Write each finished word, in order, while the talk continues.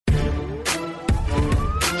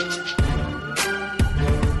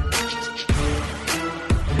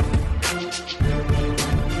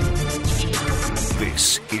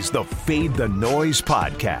the Fade the Noise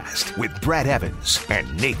podcast with Brad Evans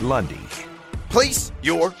and Nate Lundy. Place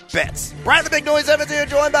your bets. Brad the Big Noise Evans here,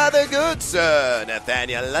 joined by the good sir,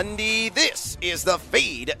 Nathaniel Lundy. This is the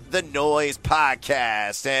Fade the Noise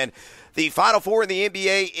podcast. And the Final Four in the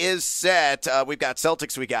NBA is set. We've got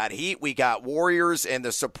Celtics, we got Heat, we got Warriors, and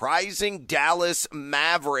the surprising Dallas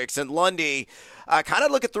Mavericks. And Lundy, kind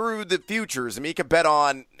of looking through the futures. I mean, you can bet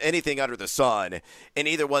on anything under the sun in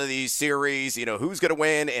either one of these series. You know, who's going to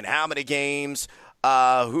win in how many games.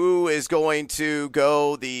 Who is going to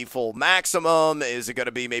go the full maximum? Is it going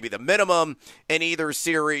to be maybe the minimum in either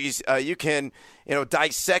series? You can,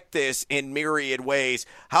 dissect this in myriad ways.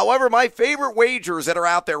 However, my favorite wagers that are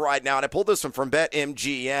out there right now, and I pulled this one from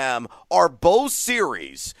BetMGM, are both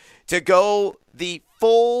series to go the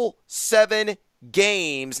full 7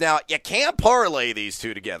 games. Now, you can't parlay these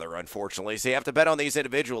two together, unfortunately, so you have to bet on these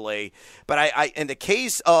individually. But I in the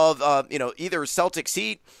case of, either Celtics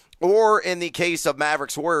Heat, or in the case of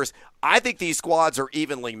Mavericks Warriors, I think these squads are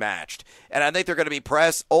evenly matched. And I think they're going to be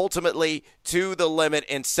pressed ultimately to the limit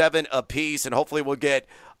in 7 apiece. And hopefully we'll get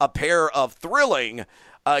a pair of thrilling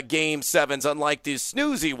Game 7s, unlike these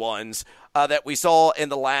snoozy ones that we saw in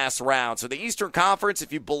the last round. So the Eastern Conference,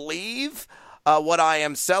 if you believe what I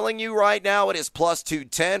am selling you right now, it is plus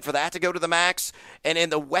 210 for that to go to the max. And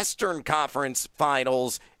in the Western Conference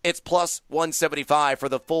Finals, it's plus 175 for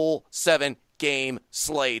the full 7-game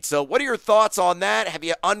slate. So what are your thoughts on that? Have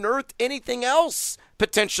you unearthed anything else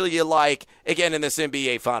potentially you like, again, in this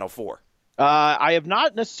NBA Final Four? I have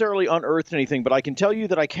not necessarily unearthed anything, but I can tell you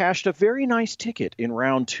that I cashed a very nice ticket in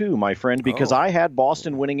round 2, my friend, because I had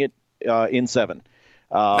Boston winning it in 7.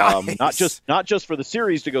 Nice. Not just for the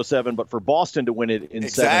series to go 7, but for Boston to win it in 7.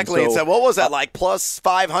 Exactly. So what was that, like plus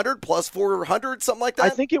 500, plus 400, something like that? I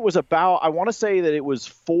think it was about, I want to say that it was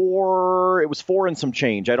 4 and some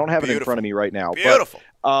change. I don't have it in front of me right now. Beautiful.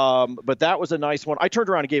 But that was a nice one. I turned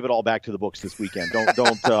around and gave it all back to the books this weekend.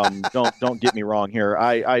 Don't get me wrong here.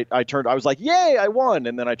 I was like, yay, I won,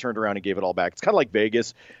 and then I turned around and gave it all back. It's kind of like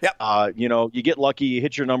Vegas. Yep. You get lucky, you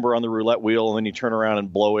hit your number on the roulette wheel, and then you turn around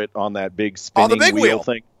and blow it on that big spinning the big wheel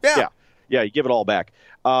thing. Yeah, you give it all back.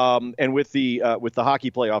 And with the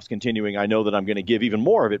hockey playoffs continuing, I know that I'm going to give even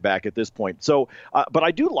more of it back at this point. So, but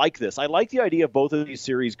I do like this. I like the idea of both of these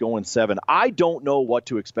series going 7. I don't know what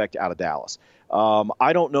to expect out of Dallas.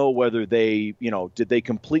 I don't know whether they, did they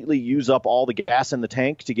completely use up all the gas in the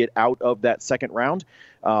tank to get out of that second round?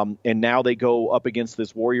 And now they go up against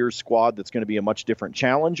this Warriors squad that's going to be a much different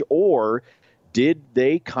challenge, or did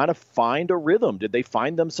they kind of find a rhythm? Did they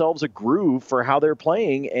find themselves a groove for how they're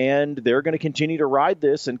playing, and they're going to continue to ride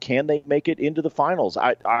this, and can they make it into the finals?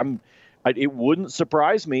 It wouldn't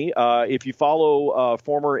surprise me if you follow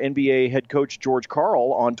former NBA head coach George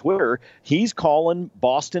Karl on Twitter. He's calling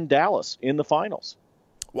Boston-Dallas in the finals.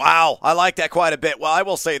 Wow, I like that quite a bit. Well, I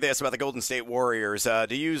will say this about the Golden State Warriors. To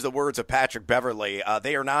use the words of Patrick Beverley,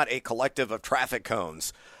 they are not a collective of traffic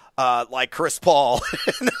cones. Like Chris Paul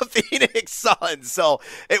and the Phoenix Suns. So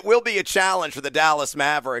it will be a challenge for the Dallas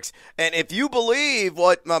Mavericks. And if you believe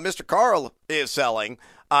what Mr. Karl is selling,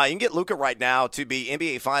 you can get Luka right now to be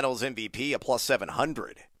NBA Finals MVP at plus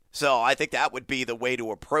 700. So I think that would be the way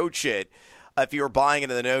to approach it if you're buying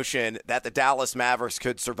into the notion that the Dallas Mavericks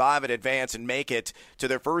could survive and advance and make it to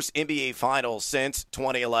their first NBA Finals since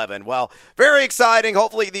 2011. Well, very exciting.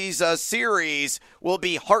 Hopefully these series will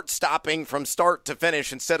be heart-stopping from start to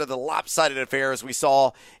finish instead of the lopsided affairs we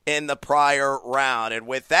saw in the prior round. And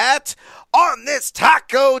with that, on this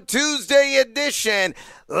Taco Tuesday edition,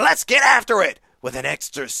 let's get after it with an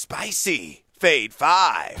extra spicy Fade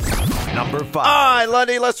 5. Number 5. All right,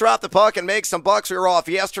 Lundy, let's drop the puck and make some bucks. We were off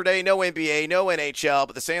yesterday. No NBA, no NHL,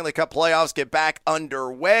 but the Stanley Cup playoffs get back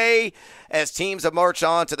underway as teams have marched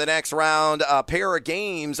on to the next round. A pair of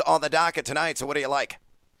games on the docket tonight, so what do you like?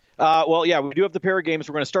 We do have the pair of games.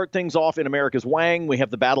 We're going to start things off in America's Wang. We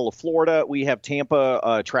have the Battle of Florida. We have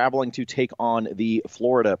Tampa traveling to take on the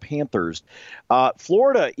Florida Panthers.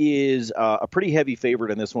 Florida is a pretty heavy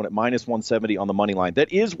favorite in this one at minus 170 on the money line.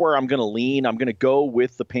 That is where I'm going to lean. I'm going to go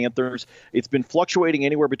with the Panthers. It's been fluctuating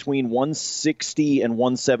anywhere between 160 and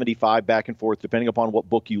 175 back and forth, depending upon what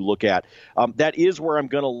book you look at. That is where I'm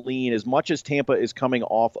going to lean, as much as Tampa is coming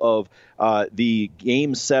off of the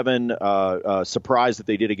Game 7 surprise that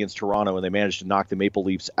they did against Toronto, and they managed to knock the Maple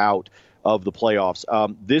Leafs out of the playoffs.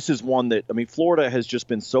 This is one that, Florida has just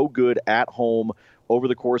been so good at home over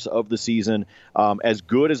the course of the season. As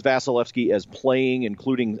good as Vasilevsky as playing,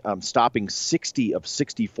 including stopping 60 of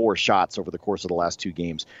 64 shots over the course of the last 2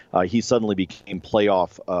 games. He suddenly became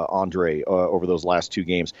playoff Andre over those last 2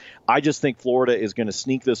 games. I just think Florida is going to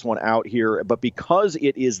sneak this one out here, but because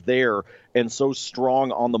it is there and so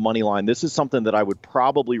strong on the money line, this is something that I would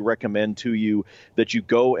probably recommend to you that you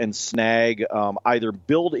go and snag, either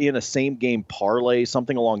build in a same game parlay,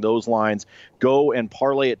 something along those lines, go and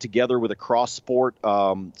parlay it together with a cross sport.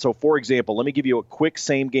 So for example, let me give you a quick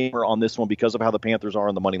same gamer on this one because of how the Panthers are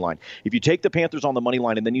on the money line. If you take the Panthers on the money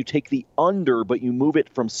line and then you take the under, but you move it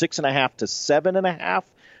from 6.5 to 7.5,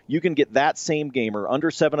 you can get that same gamer under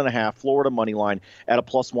 7.5 Florida money line at a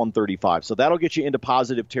plus 135. So that'll get you into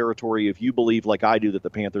positive territory if you believe, like I do, that the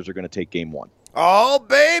Panthers are going to take game 1. Oh,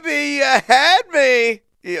 baby, you had me,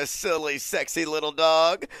 you silly, sexy little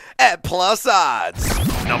dog, at plus odds.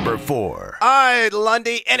 Number 4. All right,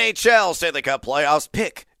 Lundy, NHL Stanley Cup playoffs,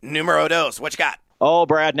 pick numero dos. What you got? Oh,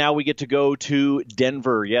 Brad, now we get to go to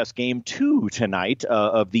Denver. Yes, game 2 tonight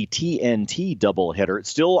of the TNT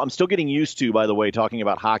doubleheader. I'm still getting used to, by the way, talking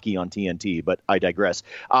about hockey on TNT, but I digress.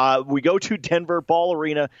 We go to Denver, Ball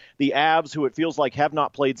Arena. The Avs, who it feels like have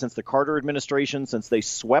not played since the Carter administration, since they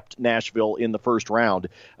swept Nashville in the first round.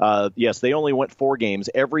 Yes, they only went 4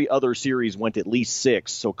 games. Every other series went at least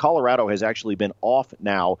 6. So Colorado has actually been off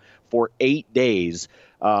now for 8 days.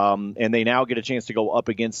 And they now get a chance to go up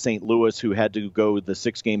against St. Louis, who had to go the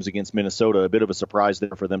 6 games against Minnesota. A bit of a surprise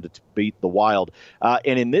there for them to beat the Wild.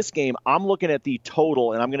 And in this game, I'm looking at the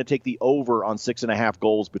total, and I'm going to take the over on 6.5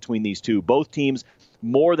 goals between these two. Both teams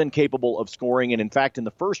more than capable of scoring. And in fact, in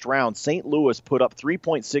the first round, St. Louis put up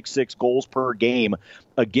 3.66 goals per game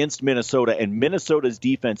against Minnesota, and Minnesota's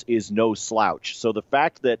defense is no slouch. So the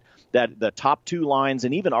fact that the top 2 lines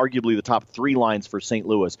and even arguably the top 3 lines for St.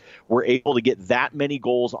 Louis were able to get that many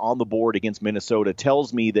goals on the board against Minnesota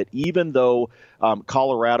tells me that even though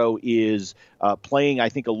Colorado is playing, I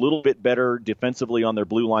think, a little bit better defensively on their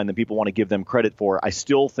blue line than people want to give them credit for, I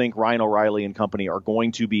still think Ryan O'Reilly and company are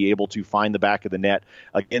going to be able to find the back of the net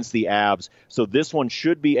against the Avs. So this one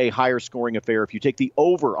should be a higher scoring affair. If you take the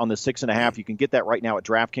over on the 6.5, you can get that right now at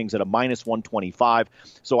DraftKings at a minus 125.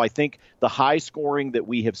 So I think the high scoring that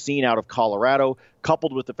we have seen out of Colorado,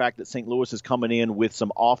 coupled with the fact that St. Louis is coming in with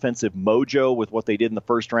some offensive mojo with what they did in the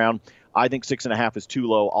first round, I think 6.5 is too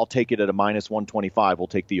low. I'll take it at a minus 125. We'll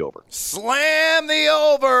take the over. Slam the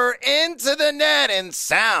over into the net and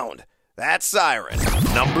sound that siren.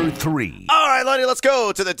 Number 3. All right, Lundy, let's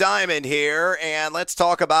go to the diamond here, and let's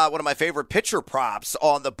talk about one of my favorite pitcher props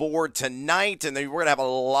on the board tonight. And then we're going to have a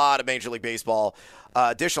lot of Major League Baseball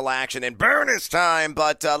additional action in bonus time.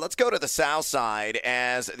 But let's go to the south side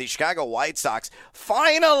as the Chicago White Sox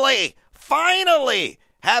finally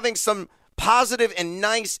having some positive and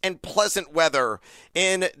nice and pleasant weather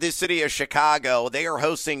in the city of Chicago. They are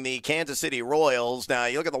hosting the Kansas City Royals. Now,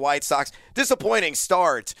 you look at the White Sox, disappointing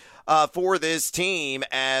start for this team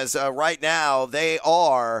as right now they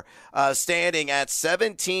are standing at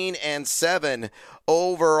 17-7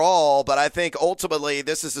 overall. But I think ultimately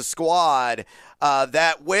this is a squad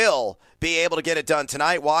that will be able to get it done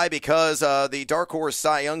tonight. Why? Because the dark horse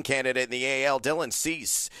Cy Young candidate in the AL, Dylan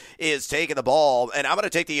Cease, is taking the ball, and I'm going to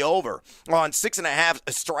take the over on 6.5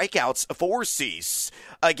 strikeouts for Cease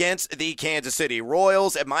against the Kansas City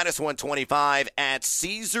Royals at minus 125 at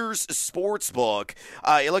Caesars Sportsbook.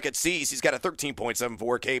 You look at Cease, he's got a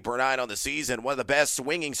 13.74 K per nine on the season, one of the best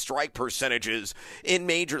swinging strike percentages in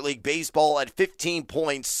Major League Baseball at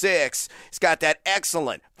 15.6. He's got that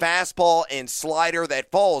excellent fastball and slider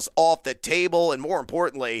that falls off the table, and more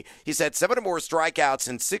importantly, he's had 7 or more strikeouts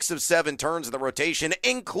in 6 of 7 turns in the rotation,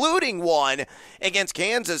 including one against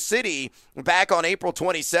Kansas City back on April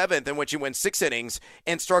 27th, in which he went 6 innings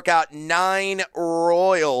and struck out 9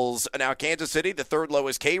 Royals. Now, Kansas City, the 3rd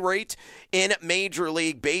lowest K rate in Major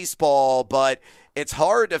League Baseball, but it's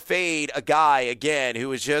hard to fade a guy, again,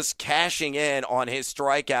 who is just cashing in on his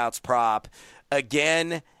strikeouts prop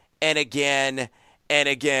again and again and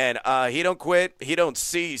again. He don't quit. He don't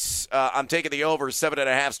cease. I'm taking the over 7.5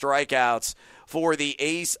 strikeouts for the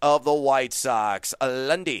ace of the White Sox.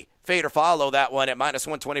 Lundy, fade or follow that one at minus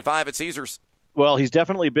 125 at Caesars. Well, he's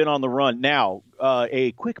definitely been on the run. Now,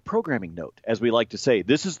 a quick programming note, as we like to say.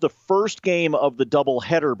 This is the first game of the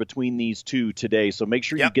doubleheader between these two today, so make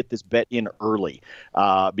sure you get this bet in early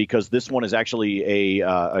because this one is actually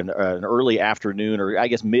an early afternoon, or I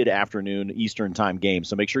guess mid-afternoon Eastern time game.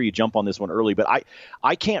 So make sure you jump on this one early. But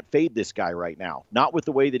I can't fade this guy right now, not with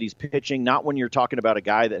the way that he's pitching, not when you're talking about a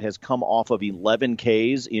guy that has come off of 11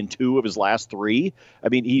 Ks in 2 of his last 3. I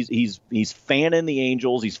mean, he's fanning the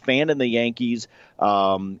Angels, he's fanning the Yankees.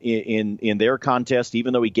 in their contest.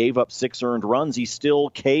 Even though he gave up 6 earned runs, he still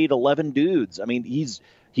K'd 11 dudes. I mean, he's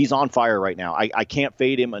on fire right now. I can't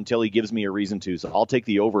fade him until he gives me a reason to, so I'll take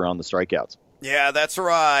the over on the strikeouts. Yeah, that's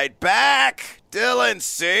right. Back, Dylan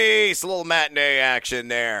Cease. A little matinee action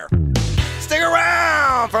there. Stick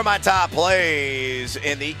around for my top plays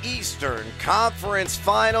in the Eastern Conference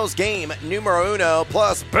Finals, game numero uno,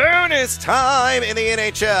 plus bonus time in the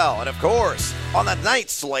NHL. And, of course, on the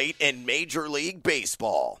night slate in Major League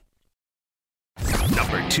Baseball.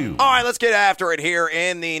 Number 2. All right, let's get after it here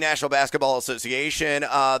in the National Basketball Association.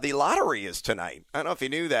 The lottery is tonight. I don't know if you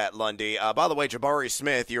knew that, Lundy. By the way, Jabari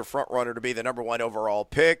Smith, your front runner to be the number 1 overall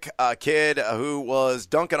pick, a kid who was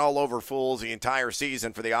dunking all over fools the entire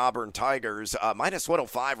season for the Auburn Tigers, minus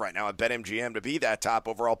 105 right now at BetMGM to be that top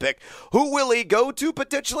overall pick. Who will he go to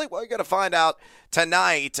potentially? Well, you're going to find out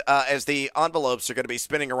tonight as the envelopes are going to be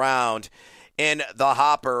spinning around in the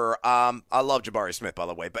hopper. I love Jabari Smith, by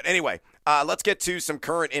the way. But anyway, let's get to some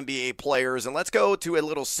current NBA players, and let's go to a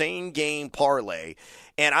little same-game parlay.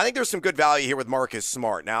 And I think there's some good value here with Marcus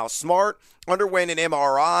Smart. Now, Smart underwent an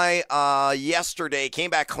MRI yesterday,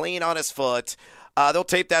 came back clean on his foot. They'll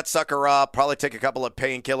tape that sucker up, probably take a couple of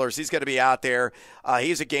painkillers. He's going to be out there.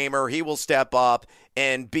 He's a gamer. He will step up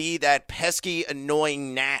and be that pesky,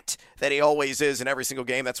 annoying gnat that he always is in every single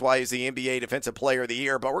game. That's why he's the NBA Defensive Player of the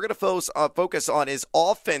Year. But we're going to focus on his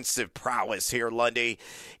offensive prowess here, Lundy.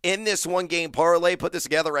 In this one-game parlay, put this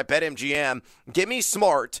together at BetMGM. Give me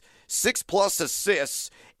Smart, 6+ assists,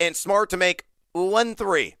 and Smart to make 1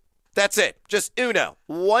 3. That's it. Just uno.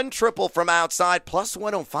 1 triple from outside, plus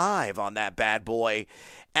 105 on that bad boy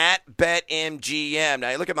at BetMGM.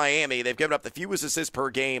 Now, you look at Miami. They've given up the fewest assists per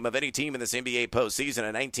game of any team in this NBA postseason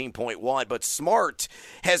at 19.1. But Smart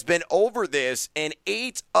has been over this in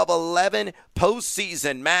 8 of 11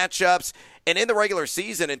 postseason matchups. And in the regular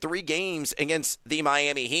season, in 3 games against the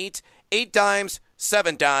Miami Heat, 8 dimes,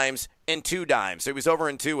 7 dimes, and 2 dimes. So he was over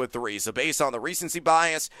in 2 of 3. So based on the recency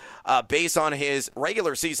bias, based on his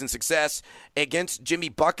regular season success against Jimmy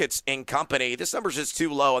Buckets and company, this number's just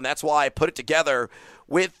too low, and that's why I put it together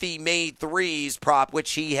with the made threes prop,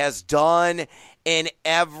 which he has done in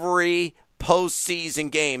every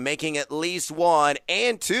postseason game, making at least 1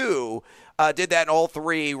 and 2. Did that in all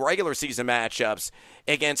 3 regular season matchups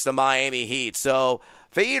against the Miami Heat. So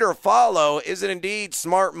fade or follow, is it indeed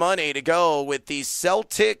smart money to go with the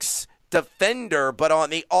Celtics defender, but on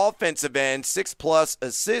the offensive end, 6+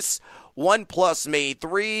 assists, 1+ made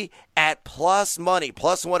 3 at plus money,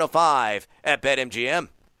 plus 105 at BetMGM.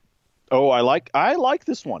 Oh, I like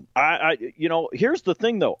this one. Here's the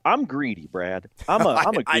thing though. I'm greedy, Brad. I'm a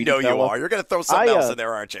greedy I know fella. You are. You're going to throw something else in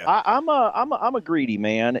there, aren't you? I'm a greedy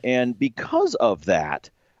man, and because of that,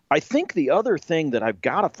 I think the other thing that I've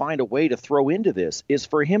got to find a way to throw into this is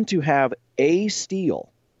for him to have a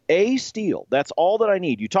steal. A steal. That's all that I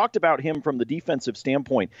need. You talked about him from the defensive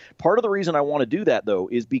standpoint. Part of the reason I want to do that, though,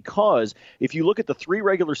 is because if you look at the 3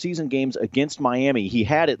 regular season games against Miami, he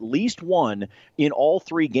had at least 1 in all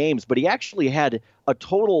 3 games, but he actually had a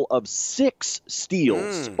total of 6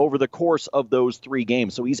 steals over the course of those 3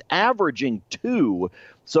 games. So he's averaging 2.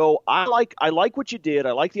 So I like what you did.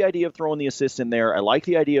 I like the idea of throwing the assist in there. I like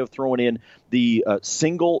the idea of throwing in the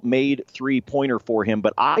single made 3-pointer for him.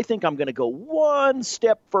 But I think I'm going to go one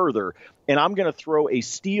step further, and I'm going to throw a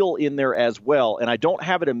steal in there as well. And I don't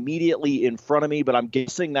have it immediately in front of me, but I'm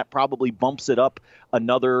guessing that probably bumps it up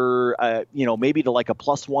another, maybe to like a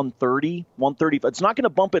plus 130, 130. It's not going to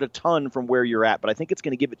bump it a ton from where you're at, but I think it's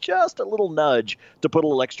going to give it just a little nudge to put a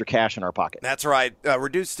little extra cash in our pocket. That's right.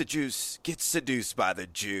 Reduce the juice, get seduced by the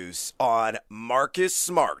juice on Marcus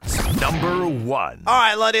Smart. Number 1. All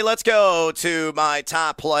right, Lundy, let's go to my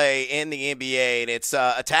top play in the NBA, and it's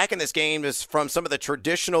attacking this game just from some of the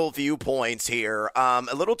traditional viewpoints here. A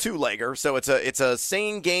little two-legger, so it's a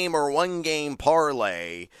same game or one game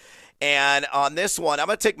parlay. And on this one, I'm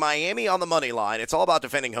going to take Miami on the money line. It's all about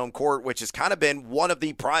defending home court, which has kind of been one of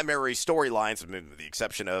the primary storylines, with the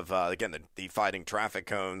exception of, again, the fighting traffic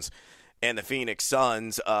cones and the Phoenix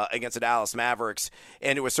Suns against the Dallas Mavericks.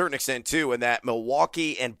 And to a certain extent, too, in that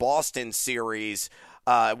Milwaukee and Boston series,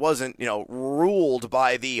 it wasn't, ruled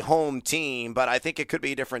by the home team, but I think it could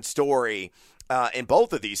be a different story in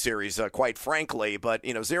both of these series, quite frankly. But,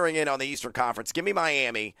 zeroing in on the Eastern Conference, give me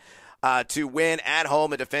Miami to win at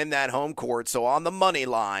home and defend that home court. So on the money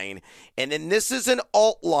line. And then this is an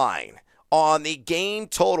alt line on the game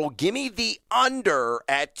total. Give me the under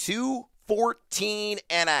at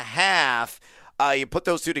 214.5. You put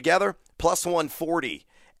those two together, plus 140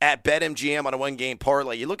 at BetMGM on a one-game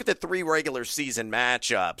parlay. You look at the 3 regular season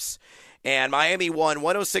matchups, And Miami won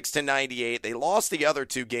 106-98. They lost the other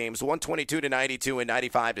two games, 122-92 and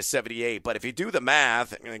 95-78. But if you do the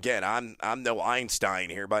math, and again, I'm no Einstein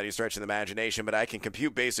here by any stretch of the imagination, but I can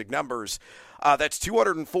compute basic numbers. That's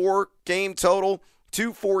 204 game total,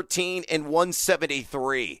 214 and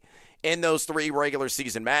 173 in those three regular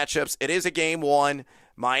season matchups. It is a game one.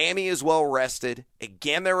 Miami is well rested.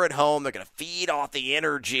 Again, they're at home. They're going to feed off the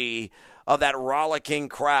energy of that rollicking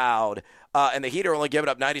crowd. And the Heat are only giving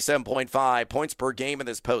up 97.5 points per game in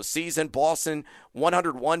this postseason. Boston,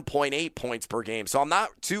 101.8 points per game. So I'm not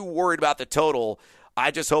too worried about the total.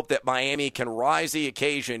 I just hope that Miami can rise the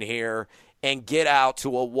occasion here and get out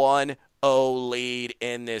to a 1-0 lead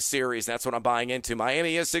in this series. That's what I'm buying into.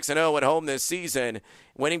 Miami is 6-0 at home this season,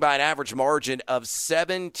 winning by an average margin of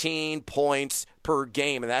 17 points per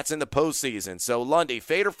game, and that's in the postseason. So, Lundy,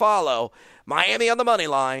 fade or follow. Miami on the money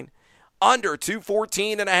line, under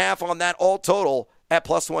 214.5 on that all total at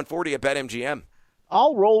plus 140 at BetMGM.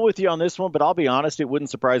 I'll roll with you on this one, but I'll be honest, it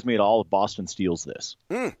wouldn't surprise me at all if Boston steals this.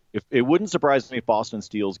 If it wouldn't surprise me if Boston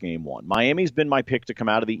steals game one. Miami's been my pick to come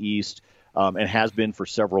out of the East. And has been for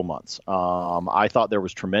several months. I thought there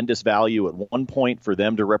was tremendous value at one point for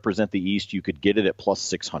them to represent the East. You could get it at plus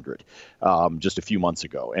 600 just a few months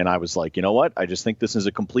ago. And I was like, you know what? I just think this is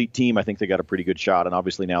a complete team. I think they got a pretty good shot. And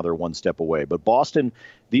obviously now they're one step away. But Boston,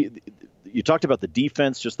 you talked about the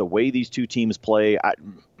defense, just the way these two teams play.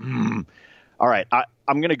 All right,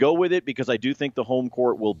 I'm going to go with it because I do think the home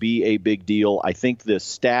court will be a big deal. I think the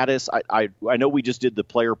status, I know we just did the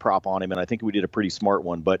player prop on him, and I think we did a pretty smart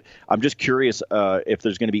one, but I'm just curious if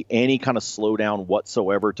there's going to be any kind of slowdown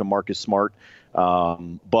whatsoever to Marcus Smart.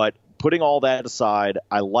 But putting all that aside,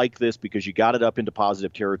 I like this because you got it up into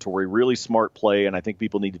positive territory. Really smart play, and I think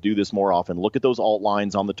people need to do this more often. Look at those alt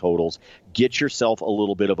lines on the totals. Get yourself a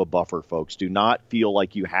little bit of a buffer, folks. Do not feel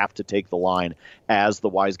like you have to take the line as the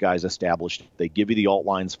wise guys established. They give you the alt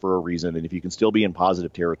lines for a reason, and if you can still be in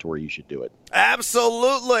positive territory, you should do it.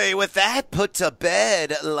 Absolutely. With that put to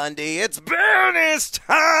bed, Lundy, it's bonus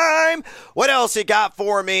time. What else you got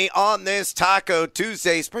for me on this Taco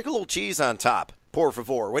Tuesday? Sprinkle a little cheese on top. Por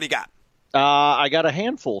favor. What do you got? I got a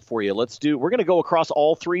handful for you. We're going to go across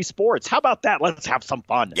all three sports. How about that? Let's have some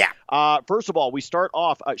fun. Yeah. First of all, we start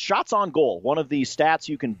off shots on goal, one of the stats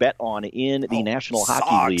you can bet on in the National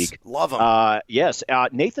Hockey League. Love him. Yes.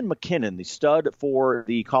 Nathan McKinnon, the stud for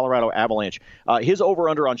the Colorado Avalanche, his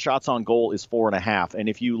over-under on shots on goal is 4.5. And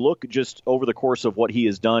if you look just over the course of what he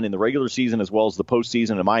has done in the regular season as well as the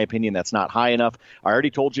postseason, in my opinion, that's not high enough. I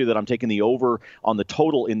already told you that I'm taking the over on the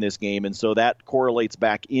total in this game, and so that correlates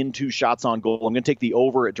back into shots on goal. I'm going to take the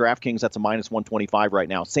over at DraftKings. That's a minus 125 right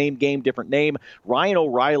now. Same game, different name. Ryan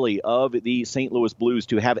O'Reilly of the St. Louis Blues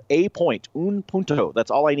to have a point, un punto.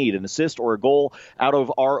 That's all I need, an assist or a goal out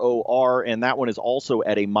of ROR, and that one is also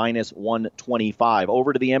at a minus 125.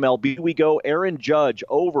 Over to the MLB we go. Aaron Judge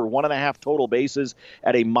over 1.5 total bases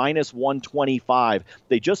at a minus 125.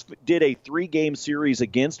 They just did a 3-game series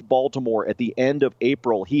against Baltimore at the end of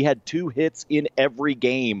April. He had 2 hits in every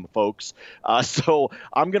game, folks. So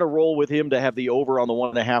I'm going to roll with him to have the over on the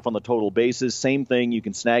 1.5 on the total bases. Same thing. You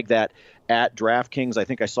can snag that at DraftKings. I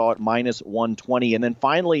think I saw it minus 120. And then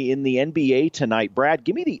finally in the NBA tonight, Brad,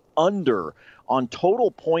 give me the under on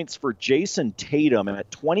total points for Jason Tatum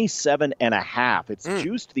at 27.5. It's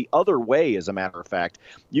juiced the other way, as a matter of fact.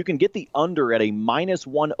 You can get the under at a minus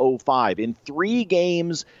 105 in 3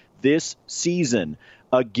 games this season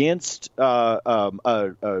against Miami.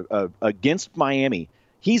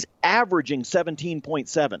 He's averaging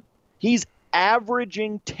 17.7. He's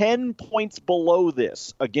averaging 10 points below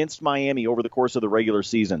this against Miami over the course of the regular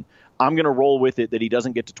season. I'm going to roll with it that he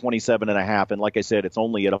doesn't get to 27.5. And like I said, it's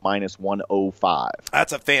only at a minus 105.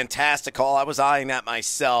 That's a fantastic call. I was eyeing that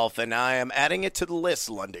myself, and I am adding it to the list,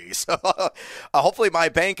 Lundy. So hopefully my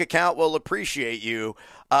bank account will appreciate you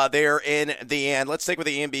there in the end. Let's stick with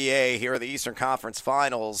the NBA here in the Eastern Conference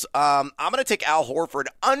Finals. I'm going to take Al Horford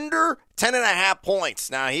under 10.5 points.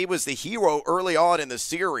 Now, he was the hero early on in the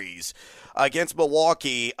series against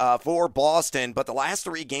Milwaukee for Boston, but the last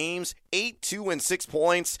 3 games, 8, 2, and 6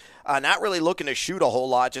 points. Not really looking to shoot a whole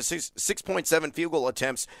lot, just 6.7 field goal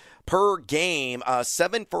attempts per game,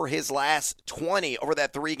 7 for his last 20 over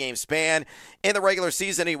that 3-game span. In the regular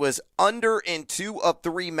season, he was under in 2 of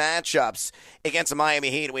 3 matchups against the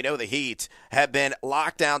Miami Heat. We know the Heat have been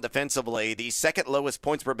locked down defensively, the second lowest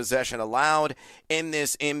points per possession allowed in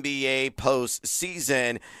this NBA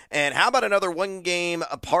postseason. And how about another 1-game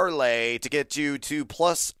parlay to get you to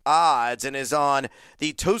plus odds, and is on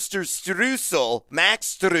the Toaster Streusel,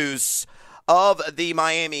 Max Strus, of the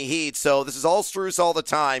Miami Heat. So this is all Strus all the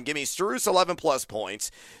time. Give me Strus 11 plus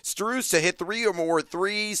points. Strus to hit 3 or more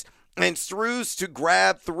threes And Strus to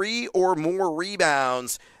grab 3 or more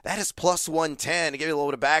rebounds. That is plus 110. To give you a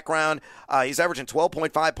little bit of background, he's averaging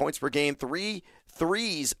 12.5 points per game, 3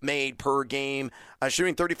 threes made per game,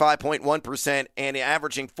 shooting 35.1%, and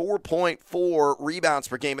averaging 4.4 rebounds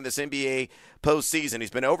per game in this NBA postseason. He's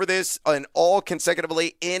been over this and all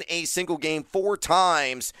consecutively in a single game 4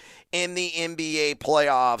 times in the NBA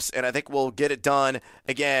playoffs, and I think we'll get it done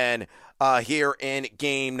again here in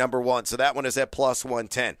game number 1. So that one is at plus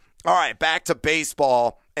 110. All right, back to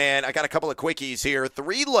baseball, and I got a couple of quickies here.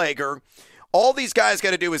 3-legger. All these guys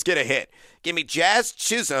got to do is get a hit. Give me Jazz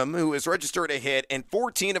Chisholm, who has registered a hit in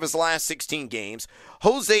 14 of his last 16 games.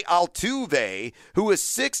 Jose Altuve, who is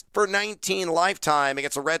 6 for 19 lifetime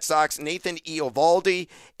against the Red Sox. Nathan Eovaldi.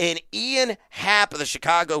 And Ian Happ of the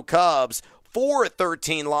Chicago Cubs, 4 at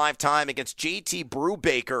 13 lifetime against JT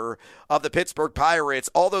Brubaker of the Pittsburgh Pirates.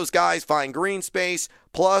 All those guys find green space,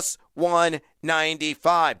 plus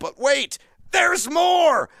 195. But wait, there's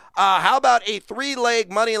more. How about a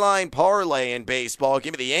 3-leg money line parlay in baseball?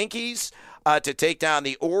 Give me the Yankees to take down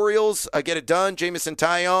the Orioles. Get it done. Jameson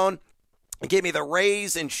Taillon. Give me the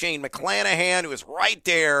Rays and Shane McClanahan, who is right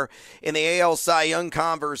there in the AL Cy Young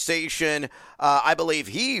conversation. I believe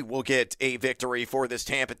he will get a victory for this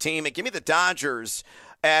Tampa team. And give me the Dodgers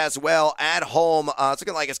as well at home. It's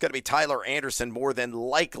looking like it's going to be Tyler Anderson more than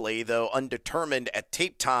likely, though undetermined at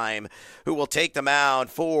tape time, who will take them out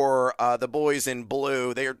for the boys in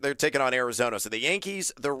blue. They're taking on Arizona. So the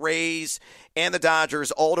Yankees, the Rays, and the Dodgers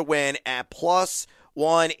all to win at plus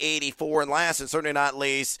 184. And last and certainly not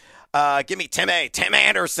least, give me Tim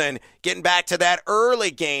Anderson getting back to that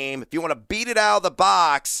early game. If you want to beat it out of the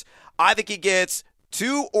box, I think he gets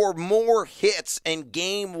 2 or more hits in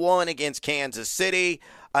game 1 against Kansas City.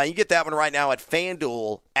 You get that one right now at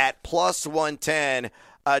FanDuel at plus 110.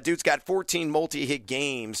 Dude's got 14 multi-hit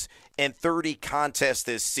games and 30 contests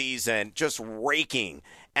this season, just raking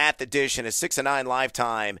at the dish in a 6-9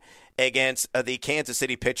 lifetime against the Kansas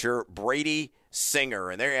City pitcher Brady Singer.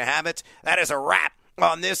 And there you have it. That is a wrap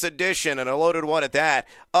on this edition, and a loaded one at that,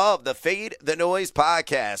 of the Fade the Noise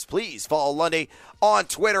podcast. Please follow Lundy on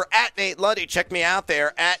Twitter at Nate Lundy. Check me out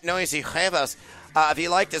there at Noisy Jevas. If you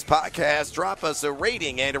like this podcast, drop us a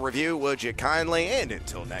rating and a review, would you kindly? And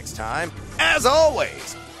until next time, as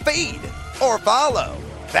always, feed or follow.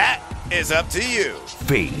 That is up to you.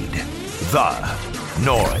 Fade the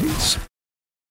Noise.